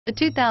The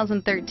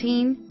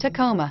 2013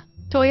 Tacoma.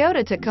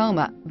 Toyota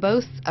Tacoma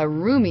boasts a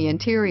roomy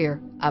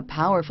interior, a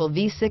powerful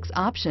V6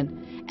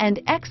 option,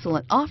 and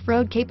excellent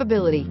off-road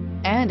capability,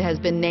 and has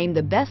been named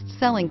the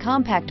best-selling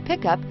compact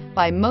pickup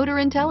by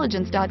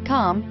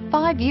MotorIntelligence.com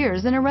 5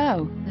 years in a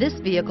row. This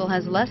vehicle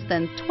has less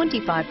than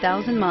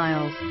 25,000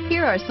 miles.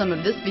 Here are some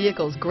of this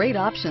vehicle's great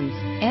options: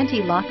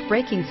 anti-lock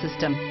braking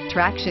system,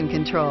 traction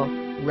control,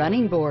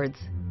 running boards,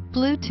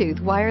 Bluetooth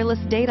wireless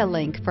data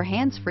link for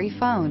hands-free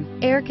phone,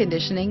 air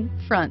conditioning,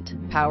 front,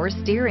 power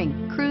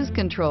steering, cruise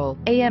control,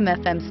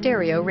 AM/FM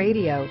stereo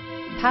radio,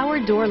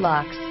 power door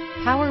locks,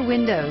 power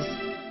windows.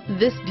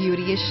 This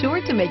beauty is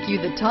sure to make you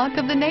the talk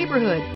of the neighborhood.